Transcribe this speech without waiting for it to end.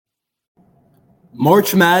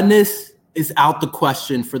March Madness is out the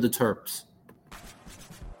question for the Terps.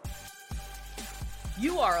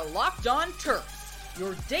 You are Locked On Terps,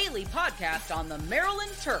 your daily podcast on the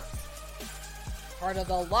Maryland Terps. Part of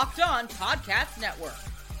the Locked On Podcast Network,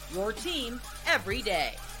 your team every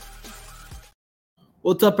day.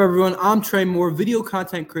 What's up, everyone? I'm Trey Moore, video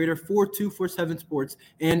content creator for 247 Sports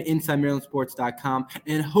and InsideMarylandSports.com,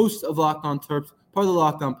 and host of Locked On Terps, part of the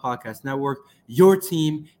Locked On Podcast Network, your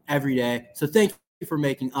team every day. So thank you for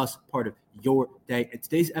making us part of your day. And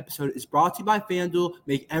today's episode is brought to you by FanDuel.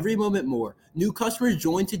 Make every moment more. New customers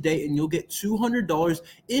join today and you'll get $200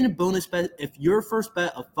 in a bonus bet if your first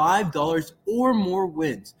bet of $5 or more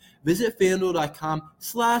wins. Visit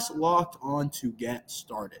FanDuel.com/lockedon to get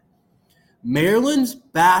started. Maryland's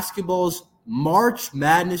basketball's March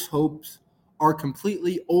Madness hopes are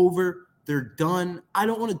completely over. They're done. I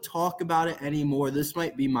don't want to talk about it anymore. This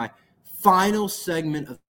might be my final segment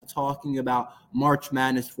of talking about March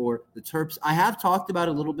Madness for the Terps. I have talked about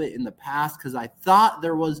it a little bit in the past because I thought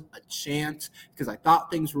there was a chance, because I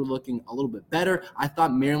thought things were looking a little bit better. I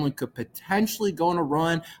thought Maryland could potentially go on a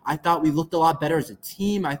run. I thought we looked a lot better as a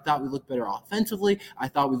team. I thought we looked better offensively. I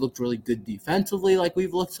thought we looked really good defensively like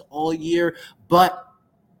we've looked all year. But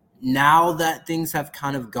now that things have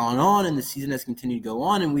kind of gone on and the season has continued to go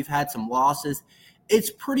on and we've had some losses, it's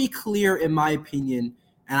pretty clear, in my opinion,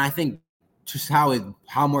 and I think just how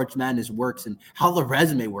March Madness works and how the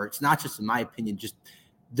resume works, not just in my opinion, just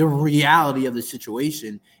the reality of the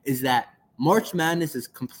situation, is that March Madness is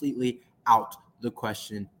completely out the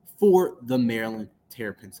question for the Maryland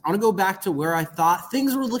Terrapins. I want to go back to where I thought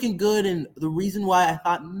things were looking good, and the reason why I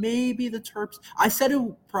thought maybe the Terps, I said it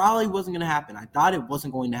probably wasn't going to happen. I thought it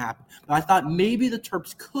wasn't going to happen, but I thought maybe the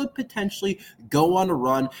Terps could potentially go on a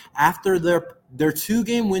run after their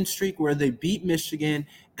two-game win streak where they beat Michigan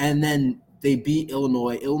and then they beat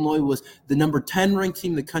Illinois. Illinois was the number 10 ranked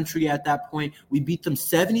team in the country at that point. We beat them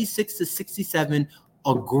 76-67,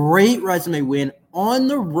 a great resume win on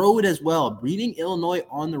the road as well. Beating Illinois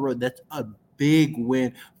on the road, that's a big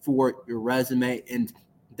win for your resume. And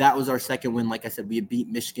that was our second win. Like I said, we had beat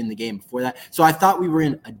Michigan the game before that. So I thought we were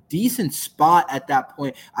in a decent spot at that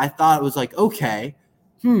point. I thought it was like, okay,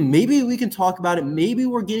 maybe we can talk about it. Maybe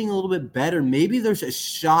we're getting a little bit better. Maybe there's a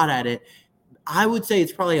shot at it. I would say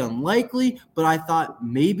it's probably unlikely, but I thought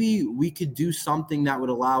maybe we could do something that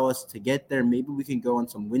would allow us to get there. Maybe we can go on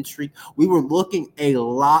some win streak. We were looking a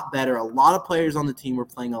lot better. A lot of players on the team were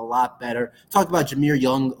playing a lot better. Talk about Jahmir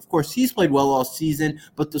Young. Of course, he's played well all season,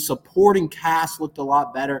 but the supporting cast looked a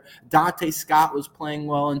lot better. Dante Scott was playing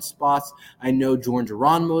well in spots. I know Jordan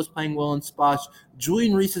Geronimo was playing well in spots.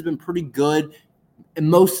 Julian Reese has been pretty good in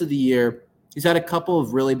most of the year. He's had a couple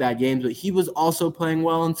of really bad games, but he was also playing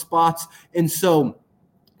well in spots. And so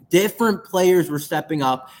different players were stepping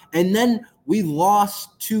up. And then we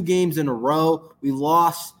lost 2 games in a row. We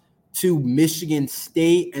lost to Michigan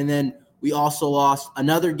State, and then we also lost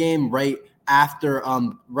another game right after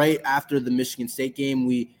the Michigan State game.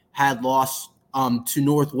 We had lost to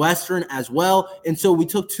Northwestern as well. And so we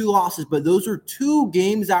took 2 losses, but those are 2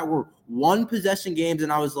 games that were one-possession games,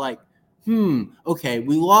 and I was like, okay,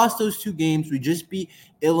 we lost those 2 games. We just beat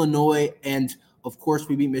Illinois, and of course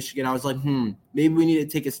we beat Michigan. I was like, maybe we need to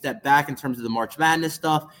take a step back in terms of the March Madness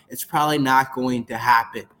stuff. It's probably not going to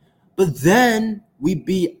happen. But then we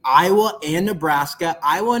beat Iowa and Nebraska.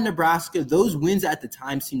 Iowa and Nebraska, those wins at the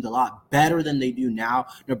time seemed a lot better than they do now.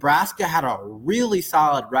 Nebraska had a really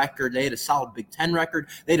solid record. They had a solid Big Ten record.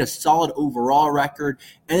 They had a solid overall record.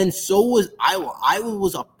 And then so was Iowa. Iowa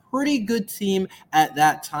was a pretty good team at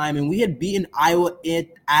that time, and we had beaten Iowa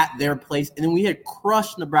at their place, and then we had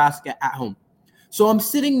crushed Nebraska at home. So I'm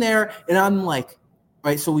sitting there, and I'm like,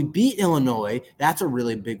 all right, so we beat Illinois. That's a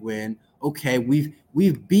really big win. Okay,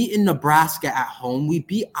 we've beaten Nebraska at home. We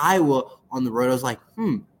beat Iowa on the road. I was like,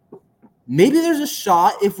 maybe there's a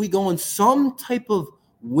shot if we go on some type of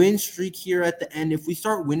win streak here at the end. If we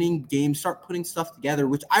start winning games, start putting stuff together,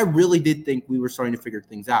 which I really did think we were starting to figure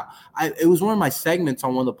things out. It was one of my segments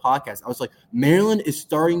on one of the podcasts. I was like, Maryland is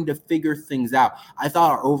starting to figure things out. I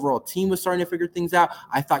thought our overall team was starting to figure things out.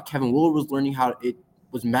 I thought Kevin Willard was learning how it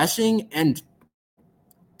was meshing, and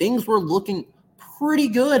things were looking pretty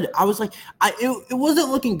good. I was like, it wasn't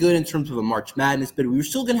looking good in terms of a March Madness, but we were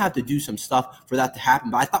still going to have to do some stuff for that to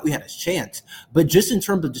happen. But I thought we had a chance. But just in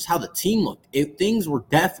terms of just how the team looked, things were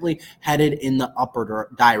definitely headed in the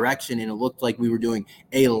upper direction, and it looked like we were doing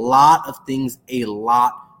a lot of things a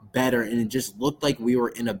lot better, and it just looked like we were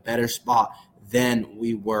in a better spot than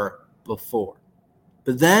we were before.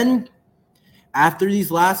 But then, after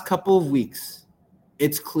these last couple of weeks,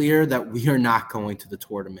 it's clear that we are not going to the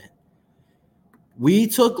tournament. We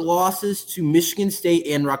took losses to Michigan State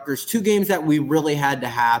and Rutgers, 2 games that we really had to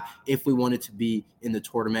have if we wanted to be in the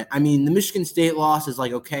tournament. I mean, the Michigan State loss is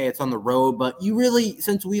like, okay, it's on the road, but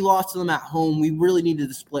since we lost to them at home, we really needed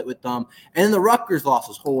to split with them. And then the Rutgers loss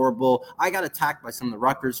was horrible. I got attacked by some of the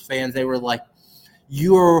Rutgers fans. They were like,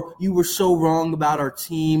 you were so wrong about our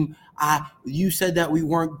team. You said that we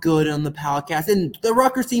weren't good on the podcast. And the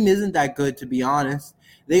Rutgers team isn't that good, to be honest.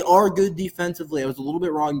 They are good defensively. I was a little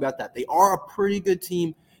bit wrong about that. They are a pretty good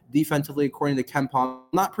team defensively, according to KenPom.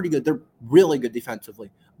 Not pretty good. They're really good defensively.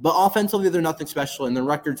 But offensively, they're nothing special, and the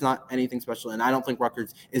Rutgers not anything special, and I don't think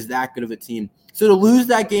Rutgers is that good of a team. So to lose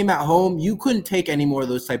that game at home, you couldn't take any more of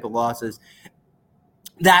those type of losses.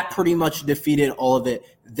 That pretty much defeated all of it.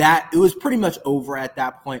 It was pretty much over at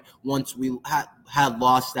that point. Once we had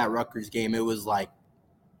lost that Rutgers game, it was like,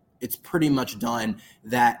 it's pretty much done.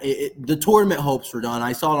 The tournament hopes were done.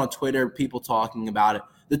 I saw it on Twitter, people talking about it.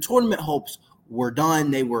 The tournament hopes were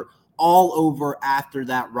done. They were all over after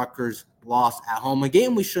that Rutgers loss at home, a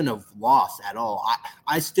game we shouldn't have lost at all.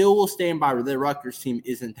 I still will stand by the Rutgers team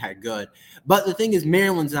isn't that good. But the thing is,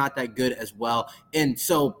 Maryland's not that good as well. And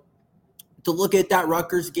so to look at that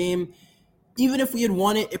Rutgers game, even if we had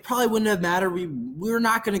won it, it probably wouldn't have mattered. We were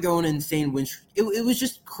not going to go on an insane win streak. It was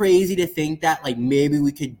just crazy to think that like maybe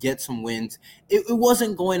we could get some wins. It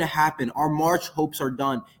wasn't going to happen. Our March hopes are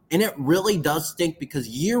done. And it really does stink because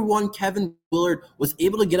year one, Kevin Willard was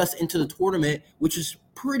able to get us into the tournament, which is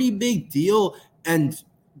a pretty big deal. And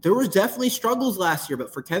there was definitely struggles last year,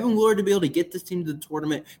 but for Kevin Willard to be able to get this team to the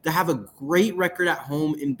tournament, to have a great record at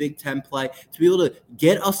home in Big Ten play, to be able to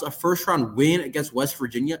get us a first-round win against West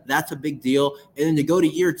Virginia, that's a big deal. And then to go to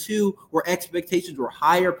year 2 where expectations were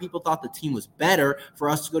higher, people thought the team was better, for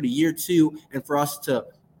us to go to year 2 and for us to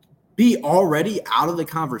be already out of the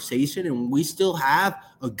conversation and we still have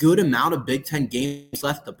a good amount of Big Ten games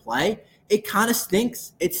left to play, it kind of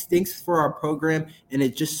stinks. It stinks for our program, and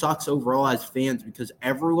it just sucks overall as fans because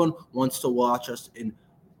everyone wants to watch us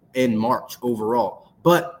in March overall.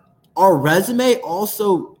 But our resume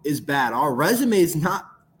also is bad. Our resume is not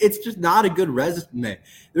 – it's just not a good resume.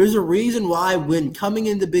 There's a reason why when coming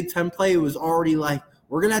into Big Ten play, it was already like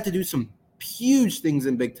we're going to have to do some huge things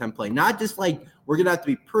in Big Ten play, not just like we're going to have to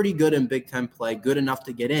be pretty good in Big Ten play, good enough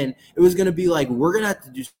to get in. It was going to be like we're going to have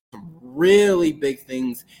to do some really big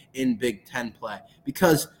things in Big Ten play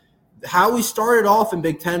because how we started off in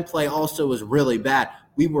Big Ten play also was really bad.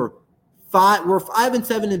 We're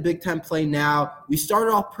 5-7 in Big Ten play now. We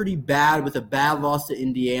started off pretty bad with a bad loss to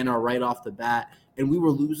Indiana right off the bat, and we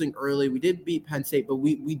were losing early. We did beat Penn State, but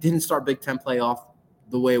we didn't start Big Ten play off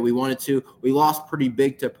the way we wanted to. We lost pretty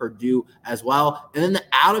big to Purdue as well. And then the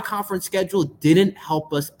out-of-conference schedule didn't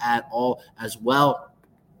help us at all as well.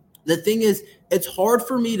 The thing is, it's hard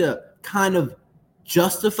for me to kind of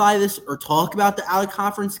justify this or talk about the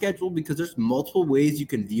out-of-conference schedule because there's multiple ways you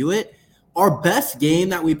can view it. Our best game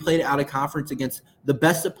that we played out-of-conference against the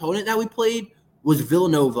best opponent that we played was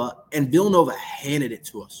Villanova, and Villanova handed it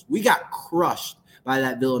to us. We got crushed by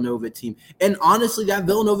that Villanova team. And honestly, that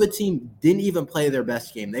Villanova team didn't even play their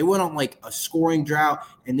best game. They went on like a scoring drought,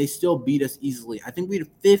 and they still beat us easily. I think we had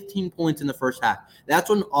 15 points in the first half. That's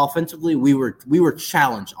when offensively we were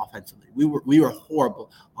challenged offensively. We were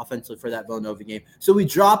horrible offensively for that Villanova game. So we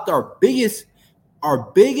dropped our biggest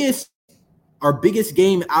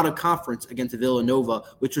game out of conference against Villanova,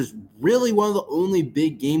 which was really one of the only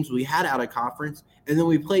big games we had out of conference. And then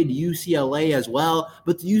we played UCLA as well.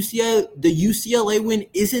 But the UCLA win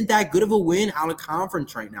isn't that good of a win out of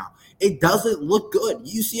conference right now. It doesn't look good.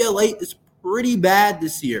 UCLA is pretty bad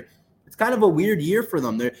this year. It's kind of a weird year for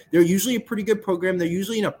them. They're usually a pretty good program. They're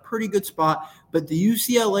usually in a pretty good spot, but the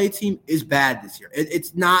UCLA team is bad this year.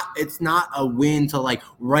 It's not a win to like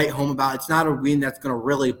write home about. It's not a win that's going to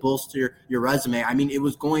really bolster your resume. I mean, it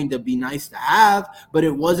was going to be nice to have, but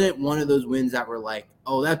it wasn't one of those wins that were like,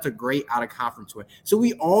 oh, that's a great out-of-conference win. So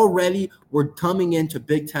we already were coming into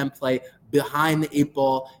Big Ten play behind the 8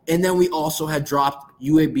 ball, and then we also had dropped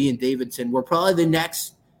UAB and Davidson. We're probably the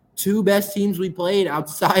next 2 best teams we played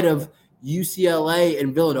outside of UCLA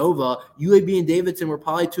and Villanova. UAB and Davidson were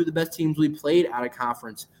probably 2 of the best teams we played out of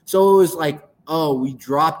conference. So it was like, oh, we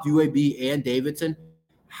dropped UAB and Davidson.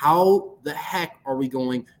 How the heck are we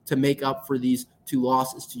going to make up for these 2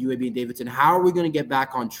 losses to UAB and Davidson? How are we going to get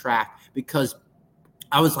back on track? Because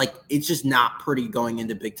I was like, it's just not pretty going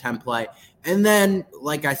into Big Ten play. And then,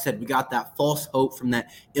 like I said, we got that false hope from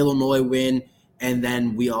that Illinois win. And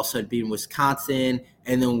then we also had beaten Wisconsin.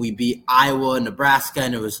 And then we beat Iowa and Nebraska.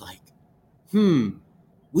 And it was like,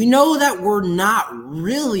 we know that we're not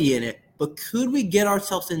really in it, but could we get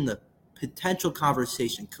ourselves in the potential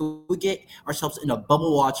conversation. Could we get ourselves in a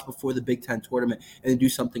bubble watch before the Big Ten tournament and do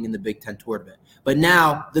something in the Big Ten tournament? But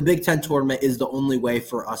now the Big Ten tournament is the only way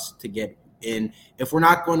for us to get in. If we're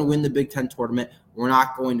not going to win the Big Ten tournament, we're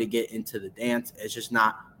not going to get into the dance. It's just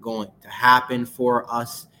not going to happen for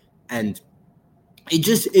us. And it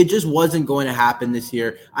just wasn't going to happen this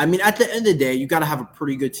year. I mean, at the end of the day, you got to have a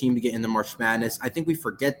pretty good team to get in the March Madness. I think we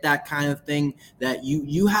forget that kind of thing, that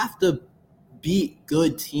you have to beat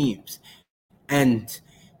good teams, and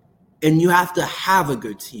you have to have a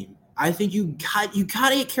good team. I think you got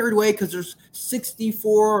to get carried away because there's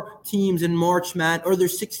 64 teams in March Madness, or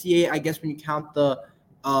there's 68, I guess, when you count the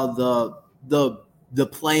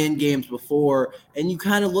play-in games before, and you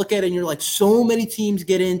kind of look at it and you're like, so many teams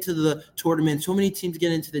get into the tournament, so many teams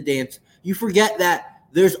get into the dance. You forget that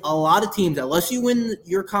there's a lot of teams, unless you win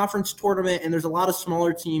your conference tournament, and there's a lot of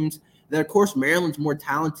smaller teams that, of course, Maryland's more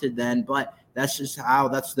talented than, but that's just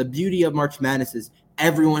that's the beauty of March Madness is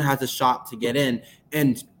everyone has a shot to get in.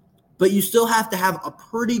 But you still have to have a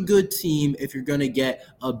pretty good team if you're going to get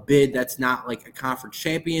a bid that's not like a conference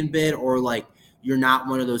champion bid, or like you're not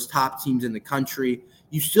one of those top teams in the country.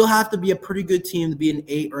 You still have to be a pretty good team to be an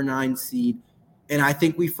 8 or 9 seed. And I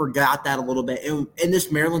think we forgot that a little bit. And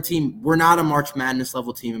this Maryland team, we're not a March Madness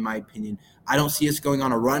level team, in my opinion. I don't see us going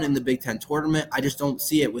on a run in the Big Ten tournament. I just don't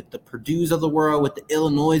see it with the Purdues of the world, with the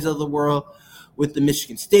Illinois of the world, with the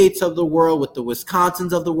Michigan States of the world, with the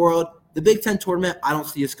Wisconsins of the world. The Big Ten tournament, I don't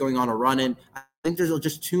see us going on a run in. I think there's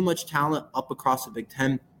just too much talent up across the Big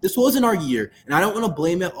Ten. This wasn't our year, and I don't want to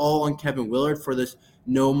blame it all on Kevin Willard for this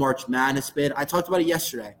no March Madness bid. I talked about it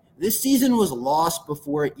yesterday. This season was lost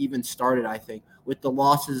before it even started, I think, with the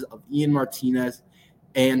losses of Ian Martinez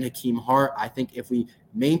and Hakeem Hart. I think if we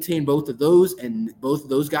maintain both of those, and both of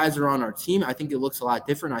those guys are on our team, I think it looks a lot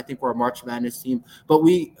different. I think we're a March Madness team. But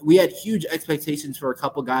we had huge expectations for a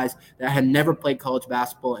couple guys that had never played college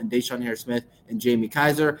basketball, and Deshaun Harris-Smith and Jamie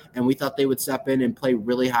Kaiser, and we thought they would step in and play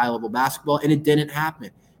really high-level basketball, and it didn't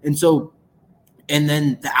happen. And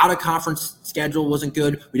then the out-of-conference schedule wasn't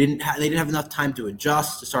good. They didn't have enough time to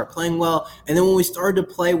adjust, to start playing well. And then when we started to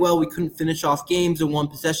play well, we couldn't finish off games and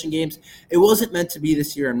one-possession games. It wasn't meant to be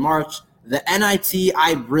this year in March. The NIT,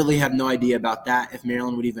 I really have no idea about that, if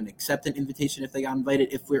Maryland would even accept an invitation if they got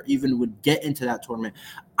invited, if we even would get into that tournament.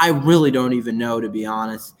 I really don't even know, to be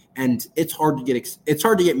honest. And it's hard to get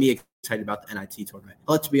me excited about the NIT tournament.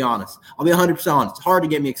 Let's be honest. I'll be 100% honest. It's hard to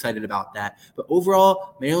get me excited about that. But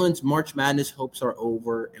overall, Maryland's March Madness hopes are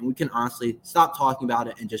over, and we can honestly stop talking about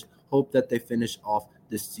it and just hope that they finish off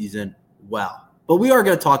this season well. But we are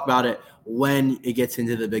going to talk about it when it gets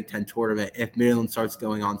into the Big Ten tournament, if Maryland starts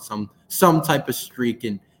going on some type of streak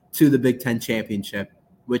into the Big Ten championship,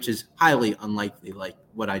 which is highly unlikely, like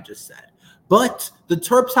what I just said. But the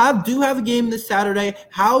Terps do have a game this Saturday.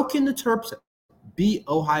 How can the Terps beat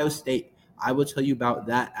Ohio State? I will tell you about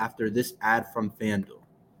that after this ad from FanDuel.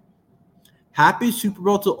 Happy Super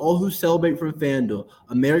Bowl to all who celebrate from FanDuel,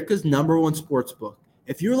 America's #1 sportsbook.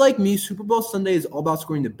 If you're like me, Super Bowl Sunday is all about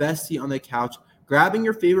scoring the best seat on the couch, grabbing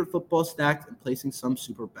your favorite football snacks, and placing some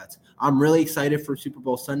super bets. I'm really excited for Super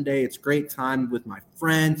Bowl Sunday. It's great time with my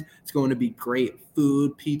friends. It's going to be great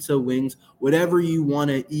food, pizza, wings, whatever you want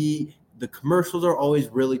to eat. The commercials are always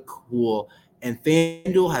really cool. And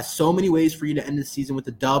FanDuel has so many ways for you to end the season with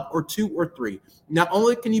a dub, or 2 or 3. Not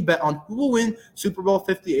only can you bet on who will win Super Bowl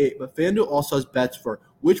 58, but FanDuel also has bets for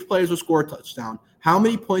which players will score a touchdown, how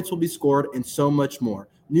many points will be scored, and so much more.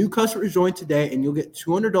 New customers join today, and you'll get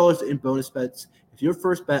 $200 in bonus bets if your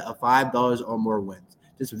first bet of $5 or more wins.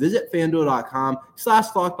 Just visit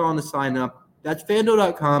FanDuel.com/lockedon to sign up. That's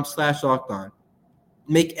FanDuel.com/lockedon.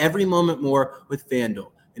 Make every moment more with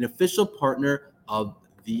FanDuel, an official partner of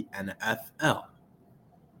the NFL.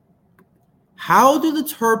 How do the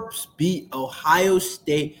Terps beat Ohio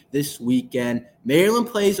State this weekend? Maryland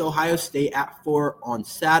plays Ohio State at 4 on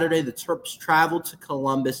Saturday. The Terps travel to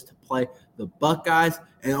Columbus to play the Buckeyes.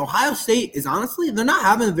 And Ohio State is honestly, they're not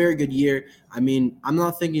having a very good year. I mean, I'm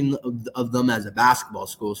not thinking of them as a basketball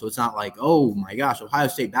school, so it's not like, oh my gosh, Ohio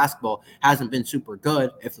State basketball hasn't been super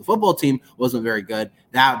good. If the football team wasn't very good,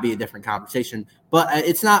 that would be a different conversation. But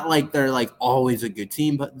it's not like they're like always a good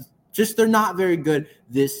team, but just they're not very good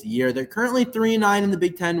this year. They're currently 3-9 in the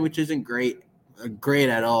Big Ten, which isn't great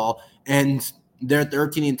at all. And they're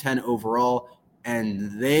 13-10 overall.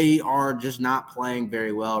 And they are just not playing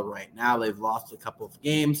very well right now. They've lost a couple of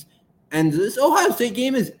games. And this Ohio State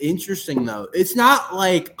game is interesting, though. It's not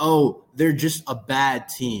like, oh, they're just a bad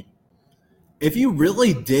team. If you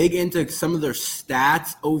really dig into some of their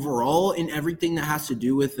stats overall and everything that has to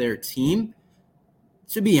do with their team,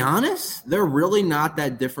 to be honest, they're really not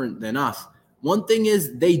that different than us. One thing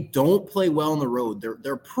is they don't play well on the road.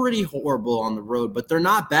 They're pretty horrible on the road, but they're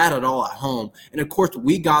not bad at all at home. And, of course,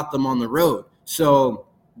 we got them on the road. So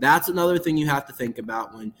that's another thing you have to think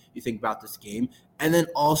about when you think about this game. And then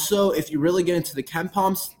also, if you really get into the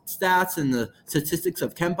KenPom stats and the statistics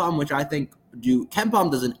of KenPom, which I think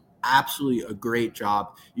KenPom does absolutely a great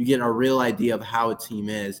job. You get a real idea of how a team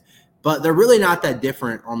is. But they're really not that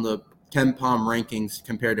different on the KenPom rankings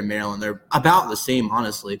compared to Maryland. They're about the same,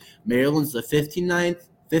 honestly. Maryland's the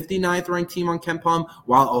 59th ranked team on KenPom,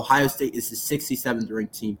 while Ohio State is the 67th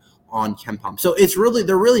ranked team on KenPom. So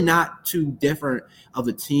they're really not too different of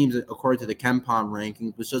the teams according to the KenPom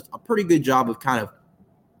rankings. It's just a pretty good job of kind of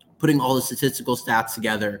putting all the statistical stats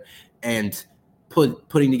together and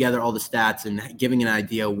putting together all the stats and giving an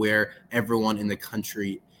idea where everyone in the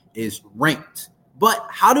country is ranked. But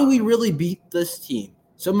how do we really beat this team?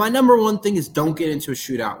 So my number one thing is don't get into a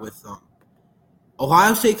shootout with them.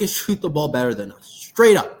 Ohio State can shoot the ball better than us.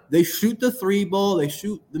 Straight up. They shoot the three ball. They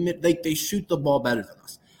shoot they shoot the ball better than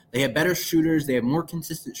us. They have better shooters. They have more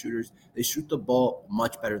consistent shooters. They shoot the ball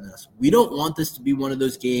much better than us. We don't want this to be one of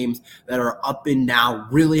those games that are up and down,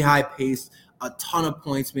 really high pace, a ton of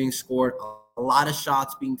points being scored, a lot of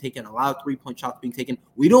shots being taken, a lot of three-point shots being taken.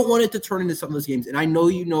 We don't want it to turn into some of those games. And I know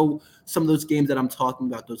you know some of those games that I'm talking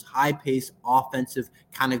about, those high-paced, offensive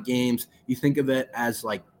kind of games. You think of it as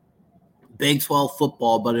like Big 12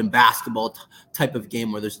 football, but in basketball type of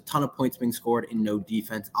game where there's a ton of points being scored and no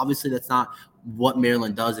defense. Obviously, that's not what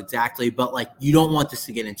Maryland does exactly, but like you don't want this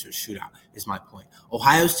to get into a shootout is my point.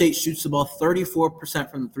 Ohio State shoots the ball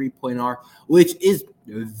 34% from the three-point arc, which is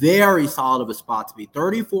very solid of a spot to be.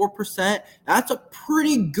 34%, that's a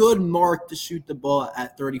pretty good mark to shoot the ball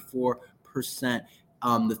at 34%.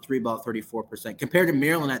 The three ball 34% compared to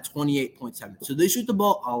Maryland at 28.7. So they shoot the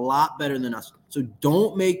ball a lot better than us. So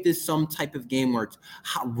don't make this some type of game where it's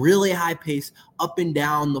really high pace, up and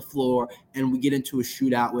down the floor, and we get into a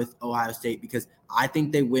shootout with Ohio State, because I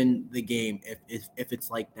think they win the game if it's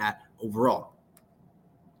like that overall.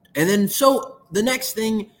 And then so the next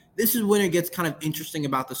thing, this is when it gets kind of interesting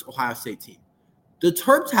about this Ohio State team. The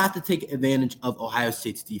Terps have to take advantage of Ohio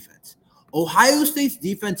State's defense. Ohio State's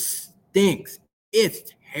defense stinks.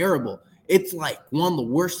 It's terrible. It's like one of the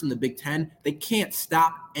worst in the Big Ten. They can't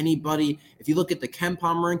stop anybody. If you look at the KenPom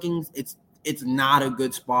rankings, it's not a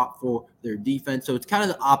good spot for their defense. So it's kind of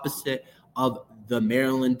the opposite of the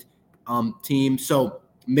Maryland team. So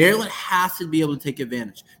Maryland has to be able to take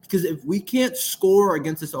advantage, because if we can't score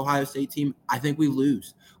against this Ohio State team, I think we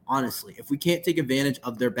lose. Honestly, if we can't take advantage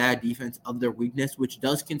of their bad defense, of their weakness, which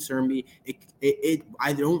does concern me,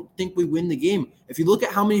 I don't think we win the game. If you look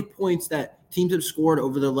at how many points that teams have scored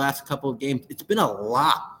over the last couple of games, it's been a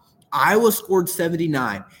lot. Iowa scored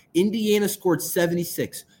 79. Indiana scored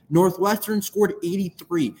 76. Northwestern scored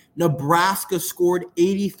 83. Nebraska scored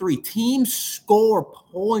 83. Teams score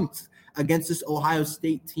points against this Ohio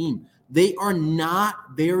State team. They are not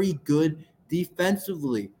very good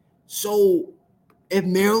defensively. So if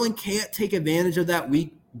Maryland can't take advantage of that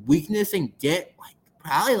weakness and get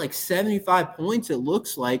probably 75 points, it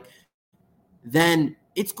looks like, then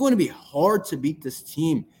it's going to be hard to beat this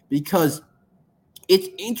team, because it's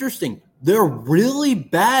interesting. They're really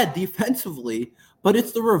bad defensively, but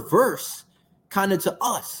it's the reverse kind of to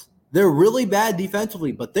us. They're really bad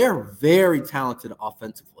defensively, but they're very talented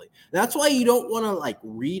offensively. That's why you don't want to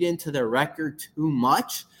read into their record too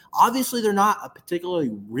much. Obviously, they're not a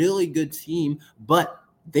particularly really good team, but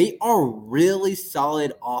they are really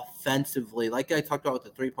solid offensively. Like I talked about with the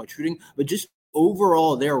three-point shooting, but just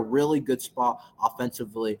overall, they're a really good spot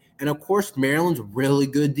offensively. And, of course, Maryland's really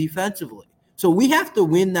good defensively. So we have to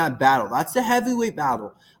win that battle. That's the heavyweight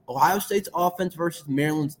battle. Ohio State's offense versus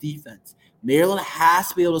Maryland's defense. Maryland has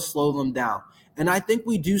to be able to slow them down. And I think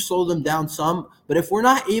we do slow them down some. But if we're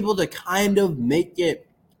not able to kind of make it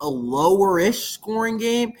a lower-ish scoring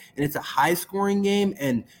game and it's a high-scoring game,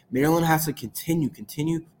 and Maryland has to continue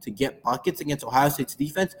to get buckets against Ohio State's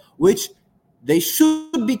defense, which they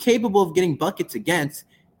should be capable of getting buckets against,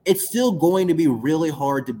 it's still going to be really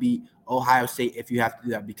hard to beat Ohio State if you have to do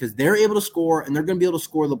that, because they're able to score and they're going to be able to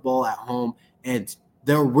score the ball at home, and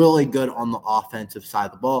they're really good on the offensive side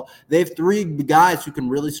of the ball. They have three guys who can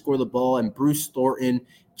really score the ball, and Bruce Thornton,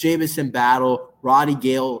 Jamison Battle, Roddy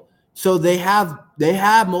Gale. So they have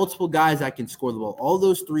multiple guys that can score the ball. All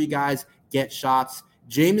those three guys get shots.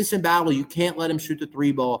 Jamison Battle, you can't let him shoot the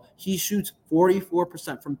three ball. He shoots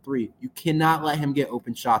 44% from three. You cannot let him get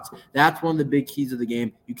open shots. That's one of the big keys of the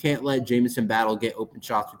game. You can't let Jamison Battle get open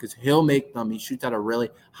shots, because he'll make them. He shoots at a really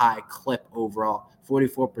high clip overall.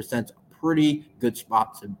 44% is a pretty good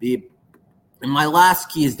spot to be. And my last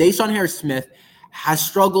key is Deshaun Harris-Smith has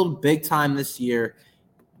struggled big time this year,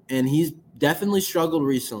 and he's definitely struggled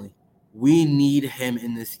recently. We need him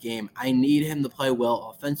in this game. I need him to play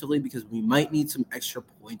well offensively because we might need some extra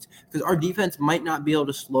points because our defense might not be able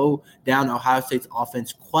to slow down Ohio State's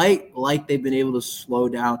offense quite like they've been able to slow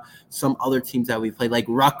down some other teams that we played, like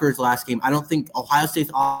Rutgers last game. I don't think Ohio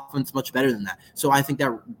State's offense is much better than that. So I think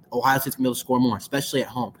that Ohio State's going to be able to score more, especially at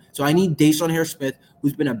home. So I need Deshaun Harris-Smith,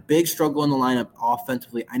 who's been a big struggle in the lineup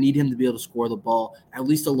offensively. I need him to be able to score the ball at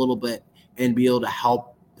least a little bit and be able to help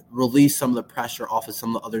release some of the pressure off of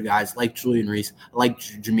some of the other guys like Julian Reese, like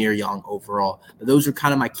Jahmir Young overall. But those are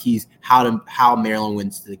kind of my keys how Maryland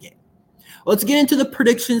wins the game. Let's get into the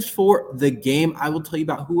predictions for the game. I will tell you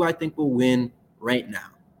about who I think will win right now.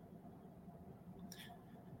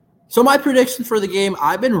 So my prediction for the game,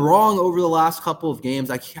 I've been wrong over the last couple of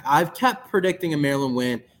games. I've kept predicting a Maryland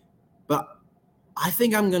win, but I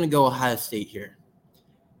think I'm going to go Ohio State here.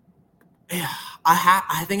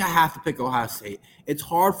 I think I have to pick Ohio State. It's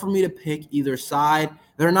hard for me to pick either side.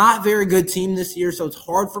 They're not a very good team this year, so it's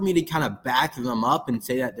hard for me to kind of back them up and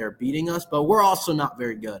say that they're beating us, but we're also not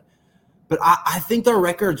very good. But I think their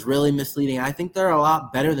record's really misleading. I think they're a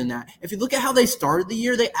lot better than that. If you look at how they started the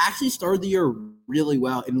year, they actually started the year really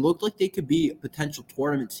well. It looked like they could be a potential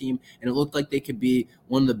tournament team, and it looked like they could be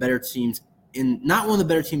one of the better teams not one of the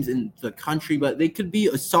better teams in the country, but they could be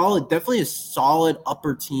definitely a solid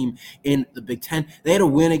upper team in the Big Ten. They had a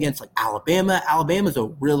win against like Alabama. Alabama's a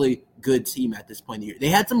really good team at this point in the year. They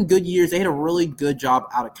had some good years. They had a really good job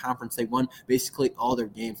out of conference. They won basically all their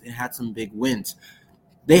games and had some big wins.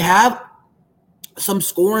 They have some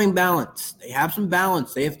scoring balance. They have some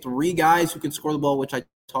balance. They have 3 guys who can score the ball, which I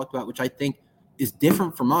talked about, which I think is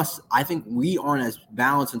different from us. I think we aren't as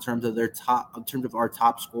balanced in terms of our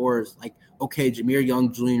top scorers. Like, okay, Jahmir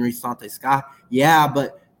Young, Julian Reese, Sante Scott. Yeah,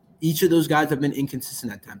 but each of those guys have been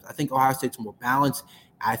inconsistent at times. I think Ohio State's more balanced.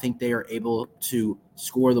 I think they are able to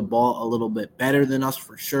score the ball a little bit better than us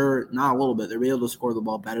for sure. Not a little bit. They're able to score the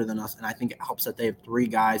ball better than us. And I think it helps that they have 3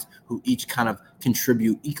 guys who each kind of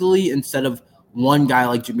contribute equally instead of one guy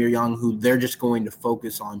like Jahmir Young who they're just going to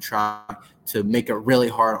focus on trying to make it really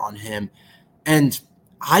hard on him. And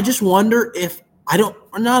I just wonder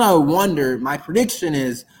my prediction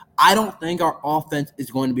is I don't think our offense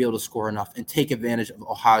is going to be able to score enough and take advantage of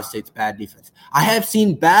Ohio State's bad defense. I have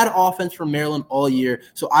seen bad offense from Maryland all year,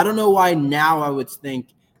 so I don't know why now I would think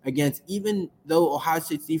against, even though Ohio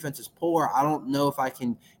State's defense is poor, I don't know if I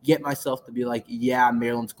can get myself to be like, yeah,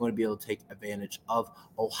 Maryland's going to be able to take advantage of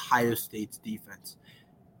Ohio State's defense.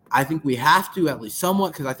 I think we have to, at least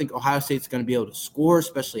somewhat, because I think Ohio State's going to be able to score,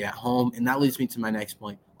 especially at home. And that leads me to my next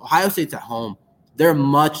point. Ohio State's at home. They're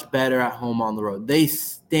much better at home on the road. They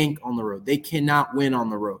stink on the road. They cannot win on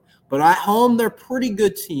the road. But at home, they're a pretty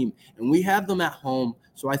good team, and we have them at home.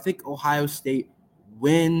 So I think Ohio State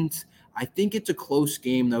wins. I think it's a close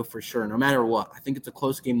game, though, for sure, no matter what. I think it's a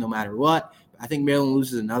close game no matter what. I think Maryland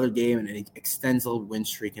loses another game, and it extends the win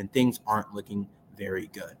streak, and things aren't looking very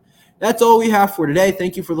good. That's all we have for today.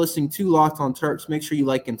 Thank you for listening to Locked on Terps. Make sure you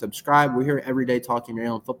like and subscribe. We're here every day talking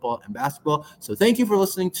Maryland football and basketball. So thank you for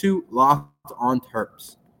listening to Locked on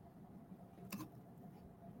Terps.